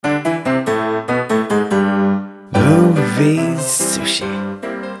Movies Sushi.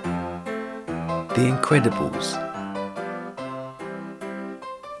 The Incredibles.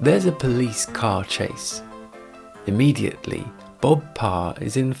 There's a police car chase. Immediately, Bob Parr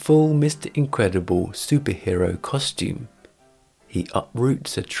is in full Mr. Incredible superhero costume. He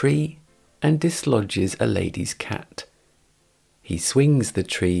uproots a tree and dislodges a lady's cat. He swings the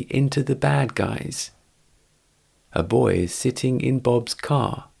tree into the bad guys. A boy is sitting in Bob's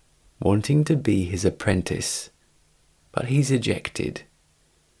car, wanting to be his apprentice, but he's ejected.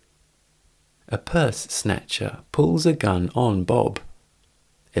 A purse snatcher pulls a gun on Bob.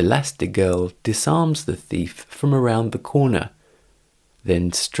 Elastigirl disarms the thief from around the corner,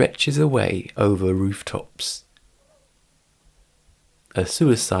 then stretches away over rooftops. A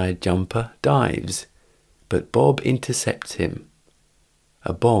suicide jumper dives, but Bob intercepts him.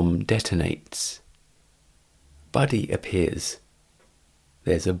 A bomb detonates. Buddy appears.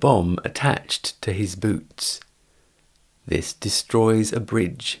 There's a bomb attached to his boots. This destroys a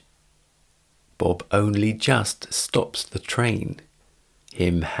bridge. Bob only just stops the train,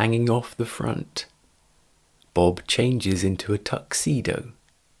 him hanging off the front. Bob changes into a tuxedo.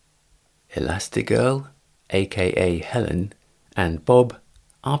 Elastigirl, aka Helen, and Bob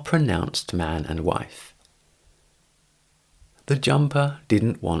are pronounced man and wife. The jumper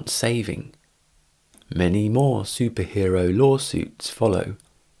didn't want saving. Many more superhero lawsuits follow,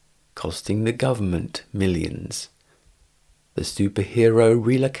 costing the government millions. The superhero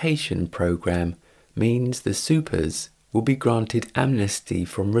relocation program means the supers will be granted amnesty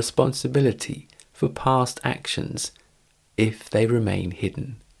from responsibility for past actions if they remain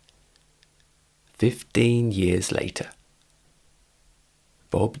hidden. 15 years later,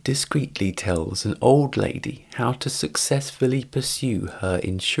 Bob discreetly tells an old lady how to successfully pursue her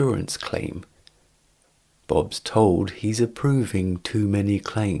insurance claim. Bob's told he's approving too many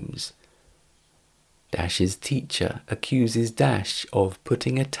claims. Dash's teacher accuses Dash of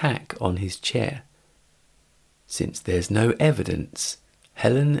putting a tack on his chair. Since there's no evidence,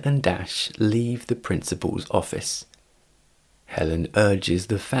 Helen and Dash leave the principal's office. Helen urges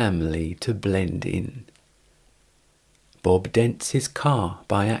the family to blend in. Bob dents his car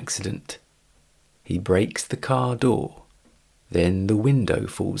by accident. He breaks the car door. Then the window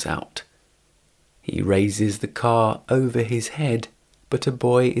falls out. He raises the car over his head, but a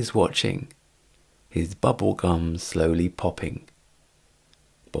boy is watching, his bubble gum slowly popping.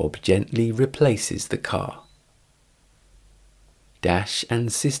 Bob gently replaces the car. Dash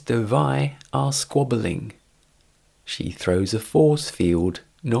and Sister Vi are squabbling. She throws a force field,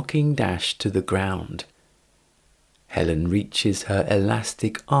 knocking Dash to the ground. Helen reaches her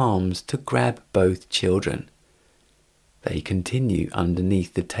elastic arms to grab both children. They continue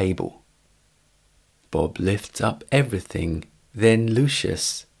underneath the table. Bob lifts up everything, then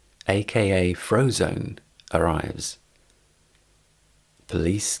Lucius, aka Frozone, arrives.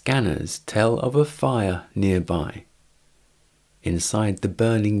 Police scanners tell of a fire nearby. Inside the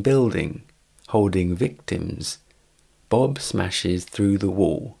burning building, holding victims, Bob smashes through the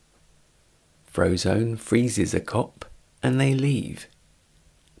wall. Frozone freezes a cop and they leave.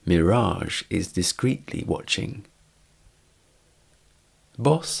 Mirage is discreetly watching.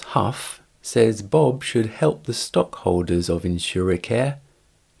 Boss Huff says Bob should help the stockholders of Insuricare,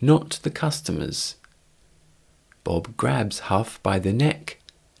 not the customers. Bob grabs Huff by the neck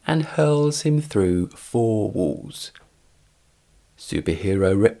and hurls him through 4 walls.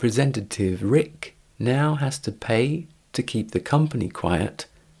 Superhero representative Rick now has to pay to keep the company quiet,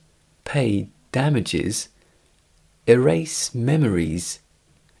 pay damages, erase memories,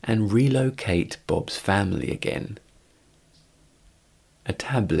 and relocate Bob's family again. A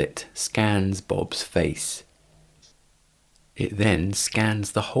tablet scans Bob's face. It then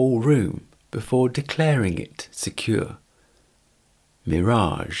scans the whole room before declaring it secure.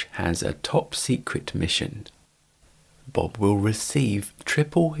 Mirage has a top-secret mission. Bob will receive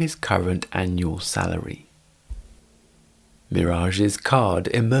triple his current annual salary. Mirage's card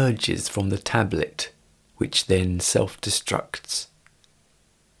emerges from the tablet, which then self-destructs.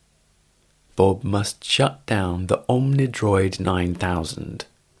 Bob must shut down the Omnidroid 9000,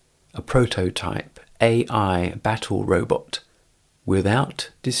 a prototype AI battle robot,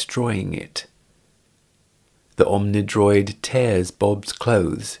 without destroying it. The Omnidroid tears Bob's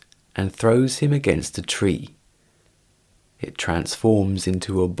clothes and throws him against a tree. It transforms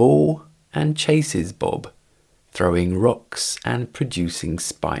into a ball and chases Bob, throwing rocks and producing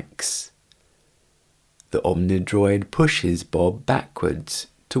spikes. The Omnidroid pushes Bob backwards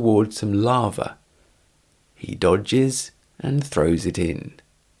towards some lava. He dodges and throws it in,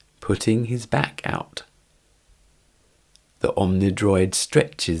 putting his back out. The Omnidroid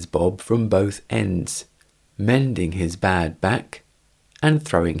stretches Bob from both ends, mending his bad back and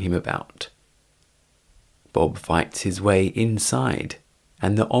throwing him about. Bob fights his way inside,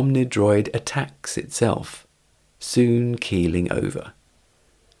 and the Omnidroid attacks itself, soon keeling over.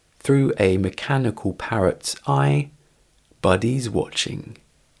 Through a mechanical parrot's eye, Buddy's watching.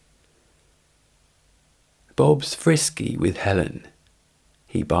 Bob's frisky with Helen.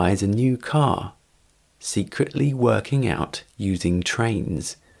 He buys a new car, secretly working out using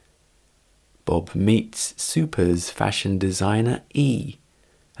trains. Bob meets Super's fashion designer E,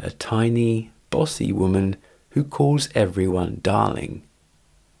 a tiny, bossy woman who calls everyone darling.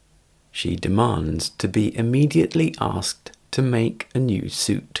 She demands to be immediately asked to make a new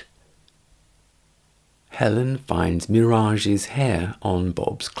suit. Helen finds Mirage's hair on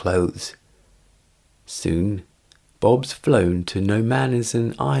Bob's clothes. Soon, Bob's flown to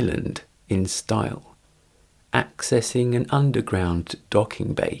Nomanazan Island in style, accessing an underground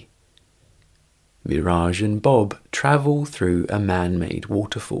docking bay. Mirage and Bob travel through a man-made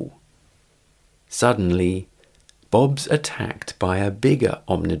waterfall. Suddenly, Bob's attacked by a bigger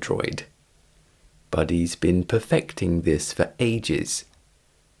Omnidroid. Buddy's been perfecting this for ages,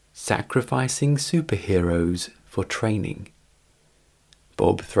 sacrificing superheroes for training.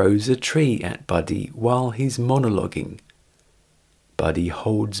 Bob throws a tree at Buddy while he's monologuing. Buddy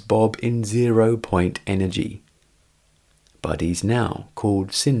holds Bob in 0-point energy. Buddy's now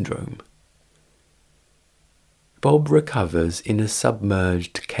called Syndrome. Bob recovers in a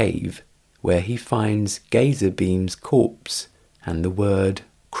submerged cave where he finds Gazerbeam's corpse and the word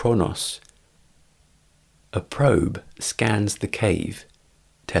Kronos. A probe scans the cave,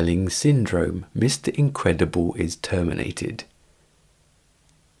 telling Syndrome Mr. Incredible is terminated.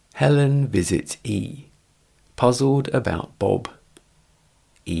 Helen visits E, puzzled about Bob.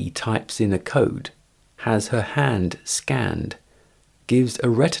 E types in a code, has her hand scanned, gives a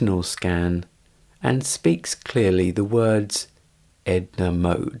retinal scan, and speaks clearly the words Edna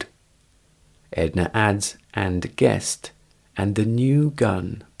Mode. Edna adds and guessed, and the new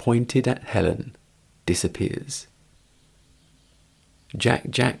gun pointed at Helen disappears.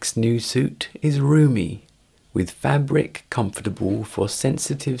 Jack's new suit is roomy, with fabric comfortable for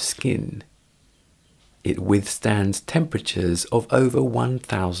sensitive skin. It withstands temperatures of over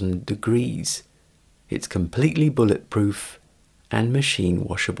 1,000 degrees. It's completely bulletproof and machine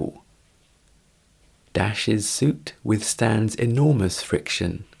washable. Dash's suit withstands enormous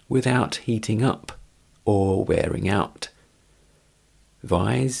friction without heating up or wearing out.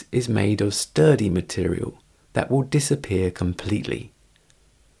 Vi's is made of sturdy material that will disappear completely.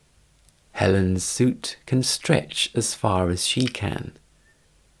 Helen's suit can stretch as far as she can.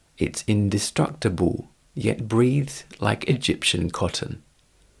 It's indestructible, yet breathes like Egyptian cotton.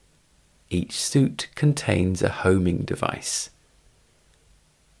 Each suit contains a homing device.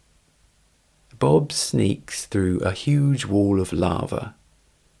 Bob sneaks through a huge wall of lava.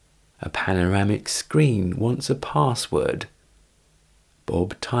 A panoramic screen wants a password.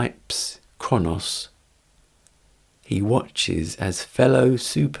 Bob types Kronos. He watches as fellow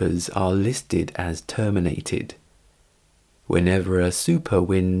supers are listed as terminated. Whenever a super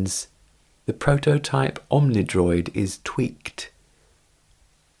wins, the prototype Omnidroid is tweaked.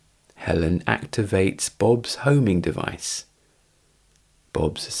 Helen activates Bob's homing device.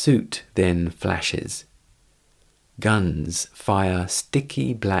 Bob's suit then flashes. Guns fire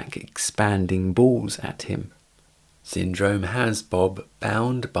sticky black expanding balls at him. Syndrome has Bob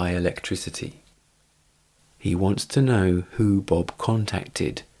bound by electricity. He wants to know who Bob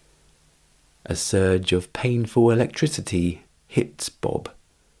contacted. A surge of painful electricity hits Bob.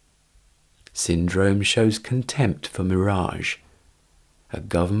 Syndrome shows contempt for Mirage. A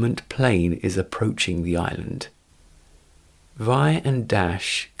government plane is approaching the island. Vi and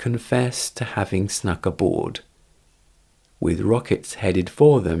Dash confess to having snuck aboard. With rockets headed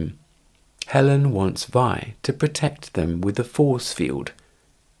for them, Helen wants Vi to protect them with a force field.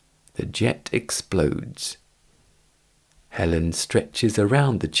 The jet explodes. Helen stretches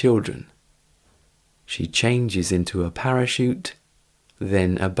around the children. She changes into a parachute,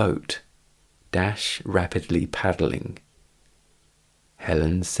 then a boat, Dash rapidly paddling.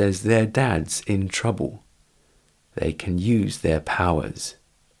 Helen says their dad's in trouble. They can use their powers.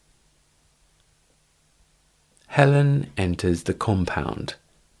 Helen enters the compound.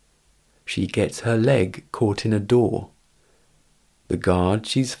 She gets her leg caught in a door. The guard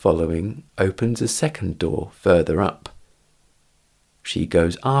she's following opens a second door further up. She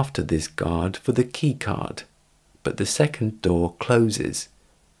goes after this guard for the key card, but the second door closes,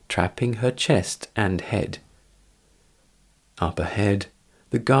 trapping her chest and head. Up ahead,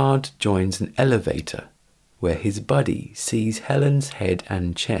 the guard joins an elevator where his buddy sees Helen's head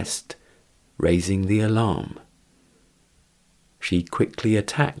and chest, raising the alarm. She quickly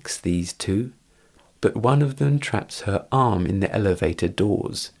attacks these two, but one of them traps her arm in the elevator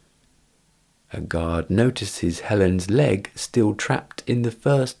doors. A guard notices Helen's leg still trapped in the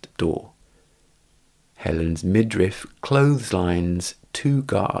first door. Helen's midriff clotheslines two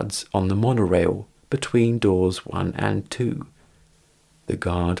guards on the monorail between doors 1 and 2. The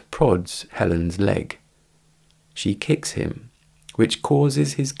guard prods Helen's leg. She kicks him, which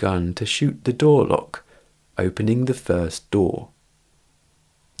causes his gun to shoot the door lock, opening the first door.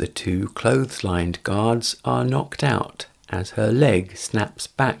 The two clotheslined guards are knocked out as her leg snaps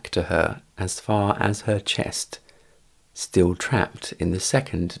back to her as far as her chest, still trapped in the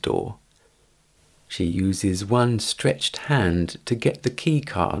second door. She uses one stretched hand to get the key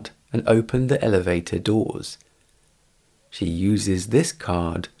card and open the elevator doors. She uses this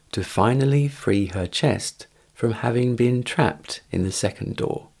card to finally free her chest from having been trapped in the second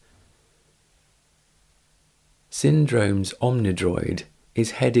door. Syndrome's Omnidroid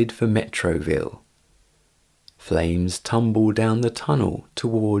is headed for Metroville. Flames tumble down the tunnel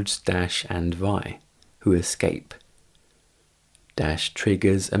towards Dash and Vi, who escape. Dash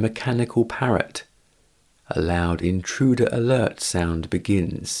triggers a mechanical parrot. A loud intruder alert sound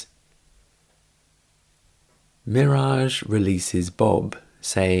begins. Mirage releases Bob,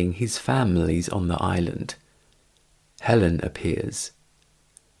 saying his family's on the island. Helen appears.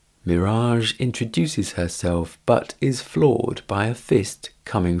 Mirage introduces herself but is floored by a fist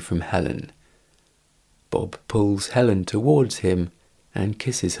coming from Helen. Bob pulls Helen towards him and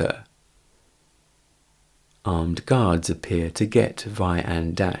kisses her. Armed guards appear to get Vi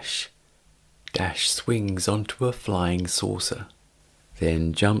and Dash. Dash swings onto a flying saucer,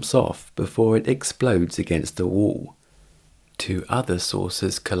 then jumps off before it explodes against a wall. Two other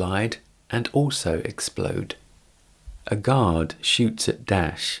saucers collide and also explode. A guard shoots at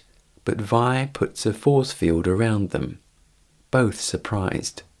Dash, but Vi puts a force field around them, both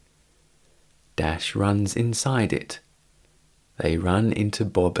surprised. Dash runs inside it. They run into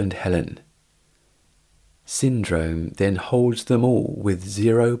Bob and Helen. Syndrome then holds them all with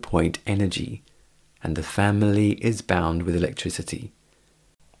 0-point energy, and the family is bound with electricity.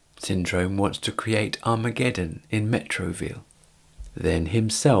 Syndrome wants to create Armageddon in Metroville, then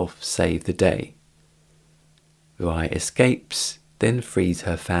himself save the day. Vi escapes, then frees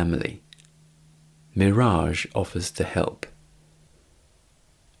her family. Mirage offers to help.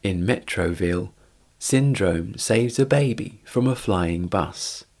 In Metroville, Syndrome saves a baby from a flying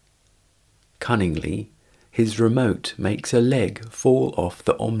bus. Cunningly, his remote makes a leg fall off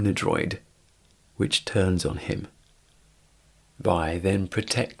the Omnidroid, which turns on him. Vi then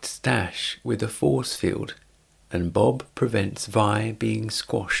protects Dash with a force field, and Bob prevents Vi being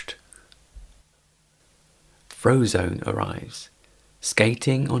squashed. Frozone arrives,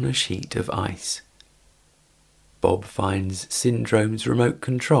 skating on a sheet of ice. Bob finds Syndrome's remote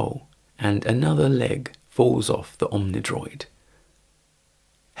control, and another leg falls off the Omnidroid.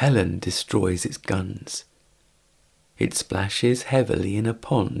 Helen destroys its guns. It splashes heavily in a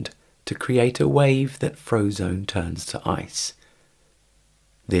pond to create a wave that Frozone turns to ice.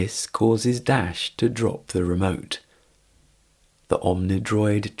 This causes Dash to drop the remote. The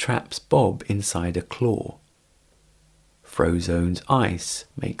Omnidroid traps Bob inside a claw. Frozone's ice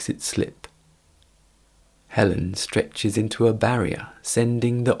makes it slip. Helen stretches into a barrier,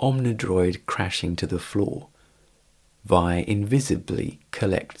 sending the Omnidroid crashing to the floor. Vi invisibly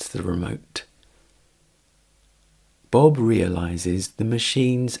collects the remote. Bob realizes the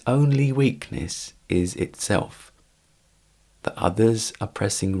machine's only weakness is itself. The others are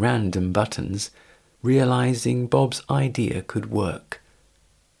pressing random buttons, realizing Bob's idea could work.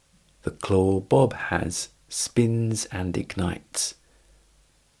 The claw Bob has spins and ignites.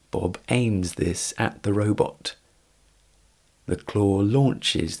 Bob aims this at the robot. The claw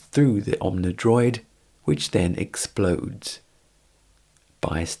launches through the Omnidroid, which then explodes.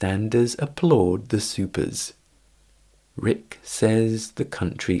 Bystanders applaud the supers. Rick says the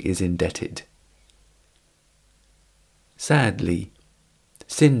country is indebted. Sadly,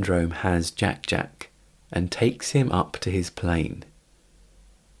 Syndrome has Jack-Jack and takes him up to his plane.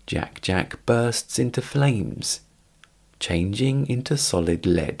 Jack-Jack bursts into flames, changing into solid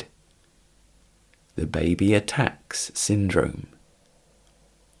lead. The baby attacks Syndrome.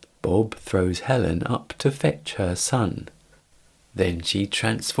 Bob throws Helen up to fetch her son. Then she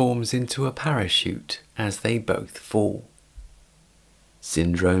transforms into a parachute as they both fall.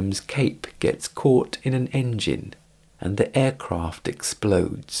 Syndrome's cape gets caught in an engine and the aircraft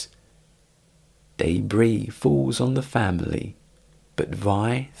explodes. Debris falls on the family, but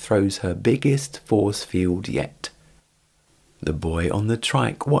Vi throws her biggest force field yet. The boy on the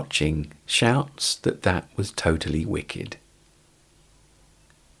trike watching shouts that was totally wicked.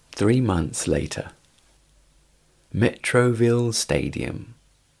 3 months later. Metroville Stadium,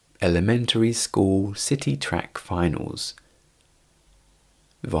 Elementary School City Track Finals.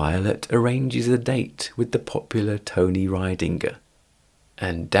 Violet arranges a date with the popular Tony Ridinger,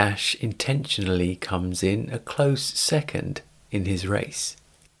 and Dash intentionally comes in a close second in his race.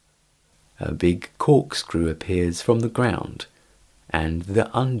 A big corkscrew appears from the ground, and the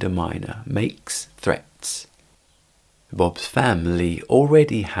Underminer makes threats. Bob's family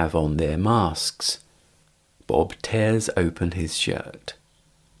already have on their masks. Bob tears open his shirt.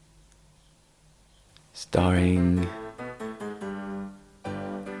 Starring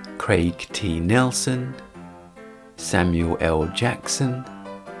Craig T. Nelson, Samuel L. Jackson,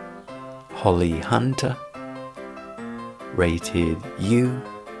 Holly Hunter. Rated U.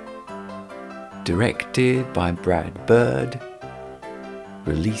 Directed by Brad Bird.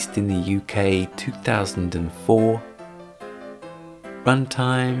 Released in the UK 2004.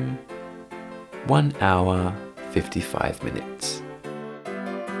 Runtime 1 hour 55 minutes.